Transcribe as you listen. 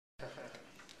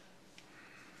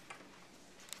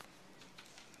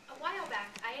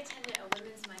attended a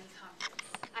women's money conference.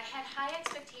 I had high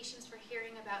expectations for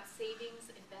hearing about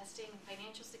savings, investing, and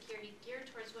financial security geared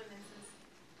towards women, since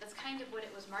that's kind of what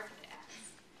it was marketed as.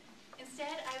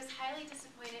 Instead, I was highly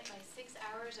disappointed by 6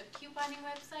 hours of couponing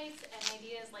websites and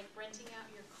ideas like renting out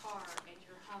your car and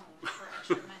your home for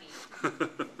extra money.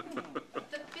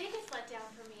 The biggest letdown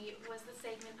for me was the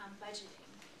segment on budgeting,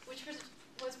 which was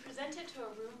presented to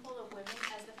a room full of women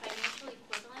as the financial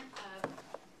equivalent of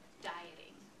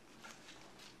dieting.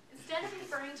 Instead of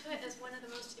referring to it as one of the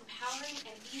most empowering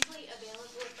and easily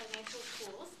available financial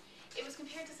tools, it was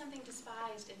compared to something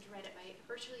despised and dreaded by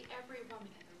virtually every woman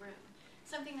in the room,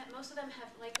 something that most of them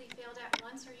have likely failed at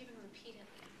once or even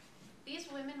repeatedly. These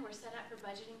women were set up for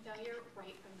budgeting failure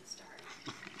right from the start.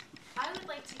 I would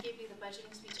like to give you the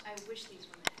budgeting speech I wish these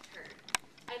women had heard.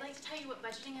 I'd like to tell you what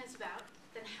budgeting is about,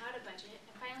 then how to budget,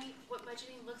 and finally what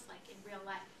budgeting looks like in real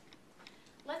life.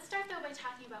 Let's start though by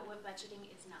talking about what budgeting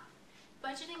is not.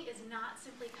 Budgeting is not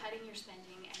simply cutting your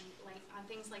spending and on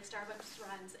things like Starbucks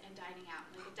runs and dining out,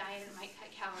 like a dieter might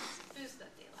cut calories and foods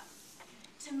that they love.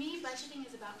 To me, budgeting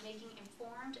is about making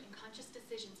informed and conscious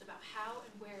decisions about how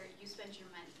and where you spend your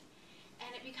money.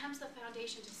 And it becomes the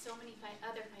foundation to so many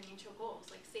other financial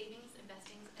goals, like savings,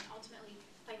 investing, and ultimately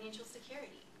financial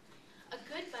security. A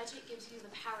good budget gives you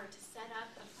the power to set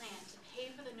up a plan to pay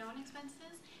for the known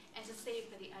expenses and to save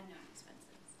for the unknown expenses.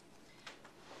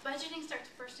 Budgeting starts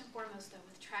first and foremost, though,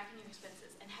 with tracking your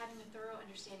expenses and having a thorough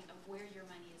understanding of where your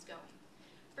money is going.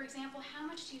 For example, how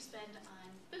much do you spend on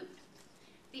food?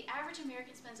 The average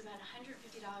American spends about $150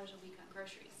 a week on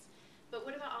groceries. But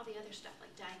what about all the other stuff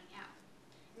like dining out?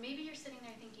 Maybe you're sitting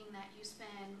there thinking that you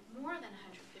spend more than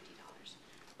 $150,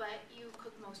 but you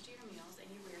cook most of your meals and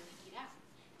you rarely eat out.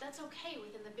 That's okay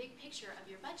within the big picture of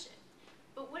your budget.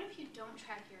 But what if you don't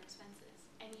track your expenses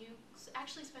and you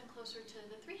actually spend closer to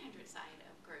the 300 side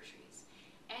of groceries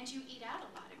and you eat out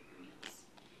a lot of your meals?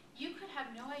 You could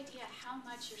have no idea how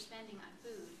much you're spending on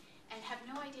food and have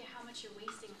no idea how much you're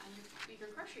wasting on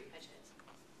your grocery budget.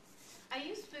 I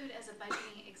use food as a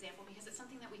budgeting example because it's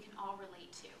something that we can all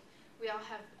relate to. We all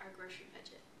have our grocery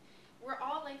budget. We're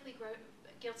all likely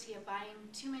guilty of buying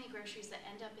too many groceries that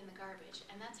end up in the garbage,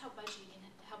 and that's how budgeting can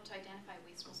help to identify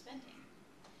wasteful spending.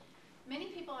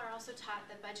 Many people are also taught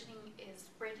that budgeting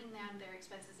is breaking down their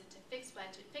expenses into fixed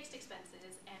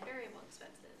expenses and variable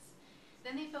expenses.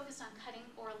 Then they focus on cutting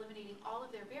or eliminating all of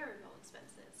their variable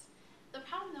expenses. The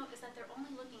problem, though, is that they're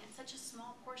only looking at such a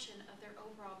small portion of their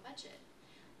overall budget.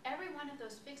 Every one of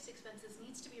those fixed expenses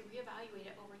needs to be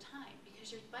reevaluated over time because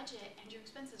your budget and your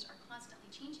expenses are constantly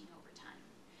changing over time.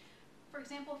 For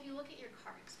example, if you look at your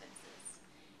car expenses,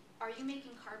 are you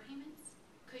making car payments?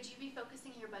 Could you be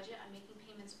focusing your budget on making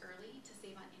payments early to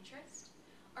save on interest?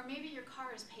 Or maybe your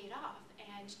car is paid off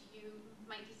and you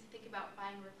might need to think about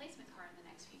buying a replacement car in the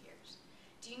next few years.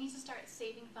 Do you need to start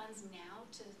saving funds now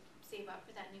to save up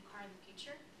for that new car in the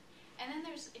future? And then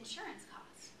there's insurance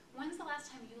costs. When's the last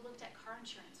time you looked at car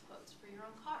insurance quotes for your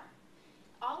own car?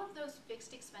 All of those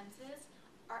fixed expenses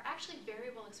are actually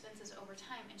variable expenses over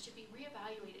time and should be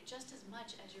reevaluated just as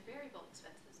much as your variable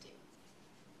expenses do.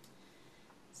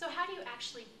 So how do you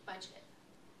actually budget?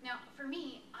 Now, for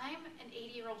me, I'm an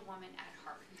 80-year-old woman at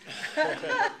heart.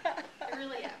 I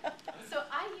really am. So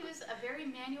I use a very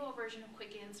manual version of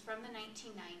Quickens from the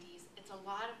 1990s. It's a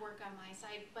lot of work on my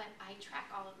side, but I track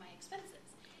all of my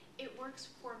expenses. It works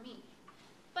for me.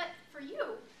 But for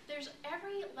you, there's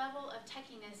every level of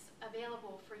techiness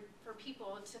available for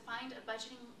people to find a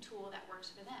budgeting tool that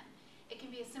works for them. It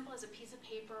can be as simple as a piece of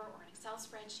paper or an Excel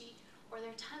spreadsheet, or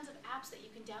there are tons of apps that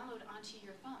you can download onto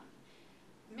your phone.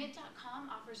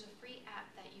 Mint.com offers a free app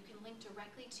that you can link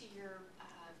directly to your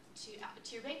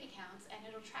bank accounts, and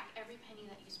it'll track every penny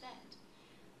that you spend.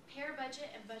 Pair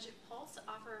Budget and Budget Pulse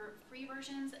offer free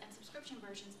versions and subscription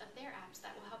versions of their apps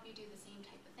that will help you do the same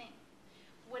type of thing.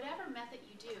 Whatever method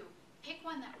you do, pick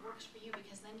one that works for you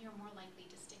because then you're more likely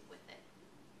to stick with it.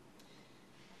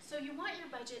 So you want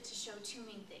your budget to show two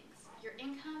main things, your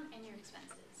income and your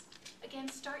expenses.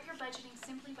 Again, start your budgeting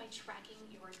simply by tracking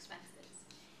your expenses.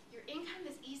 Your income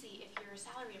is easy if you're a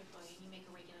salary employee and you make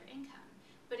a regular income,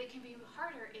 but it can be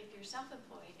harder if you're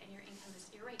self-employed and your income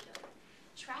is irregular.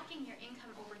 Tracking your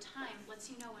income over time lets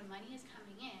you know when money is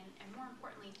coming in and, more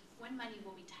importantly, when money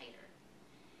will be tighter.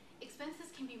 Expenses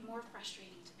can be more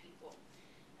frustrating to people.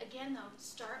 Again, though,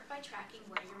 start by tracking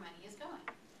where your money is going.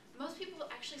 Most people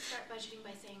actually start budgeting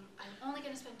by saying, I'm only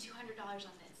going to spend $200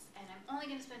 on this, and I'm only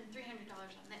going to spend $300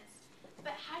 on this.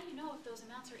 But how do you know if those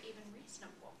amounts are even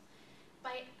reasonable?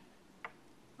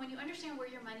 When you understand where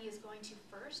your money is going to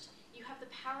first, you have the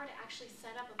power to actually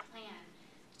set up a plan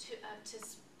to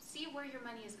see where your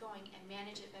money is going and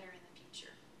manage it better in the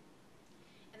future.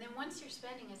 And then once your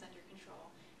spending is under control,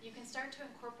 you can start to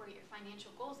incorporate your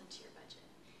financial goals into your budget.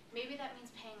 Maybe that means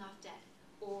paying off debt,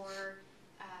 or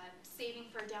saving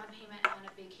for a down payment on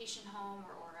a vacation home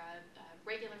or a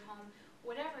regular home.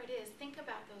 Whatever it is, think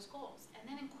about those goals and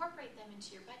then incorporate them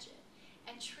into your budget.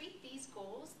 And treat these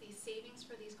goals, these savings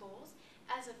for these goals,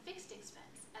 as a fixed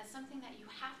expense, as something that you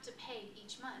have to pay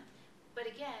each month. But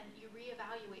again, you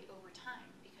reevaluate over time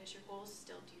because your goals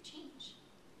still do change.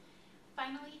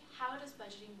 Finally, how does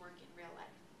budgeting work in real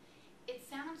life? It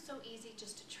sounds so easy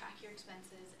just to track your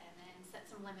expenses and then set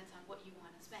some limits on what you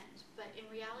want to spend, but in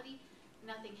reality,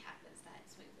 nothing happens that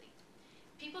smoothly.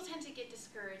 People tend to get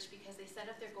discouraged because they set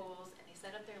up their goals and they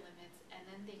set up their limits and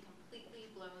then they completely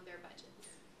blow their budgets.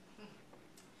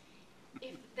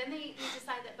 Then they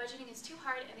decide that budgeting is too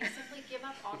hard and they simply give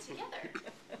up altogether.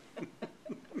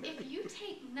 If you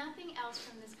take nothing else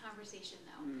from this conversation,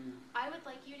 though, I would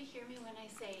like you to hear me when I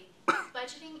say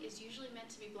budgeting is usually meant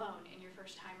to be blown in your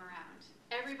first time around.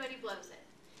 Everybody blows it.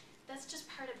 That's just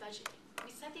part of budgeting.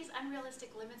 We set these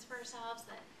unrealistic limits for ourselves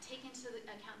that take into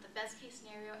account the best case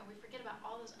scenario, and we forget about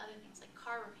all those other things like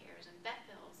car repairs and vet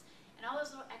bills and all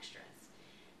those little extras.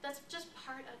 That's just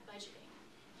part of budgeting.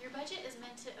 Your budget is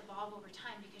meant to evolve over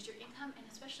time because your income and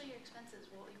especially your expenses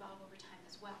will evolve over time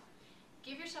as well.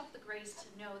 Give yourself the grace to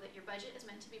know that your budget is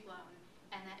meant to be blown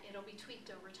and that it'll be tweaked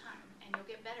over time and you'll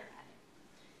get better at it.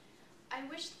 I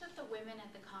wish that the women at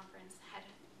the conference had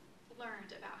learned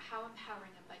about how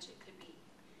empowering a budget could be.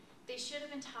 They should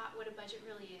have been taught what a budget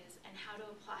really is and how to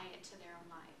apply it to their own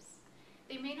lives.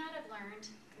 They may not have learned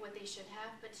what they should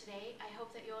have, but today I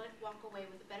hope that you'll walk away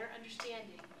with a better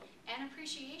understanding and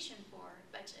appreciation for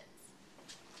budgets.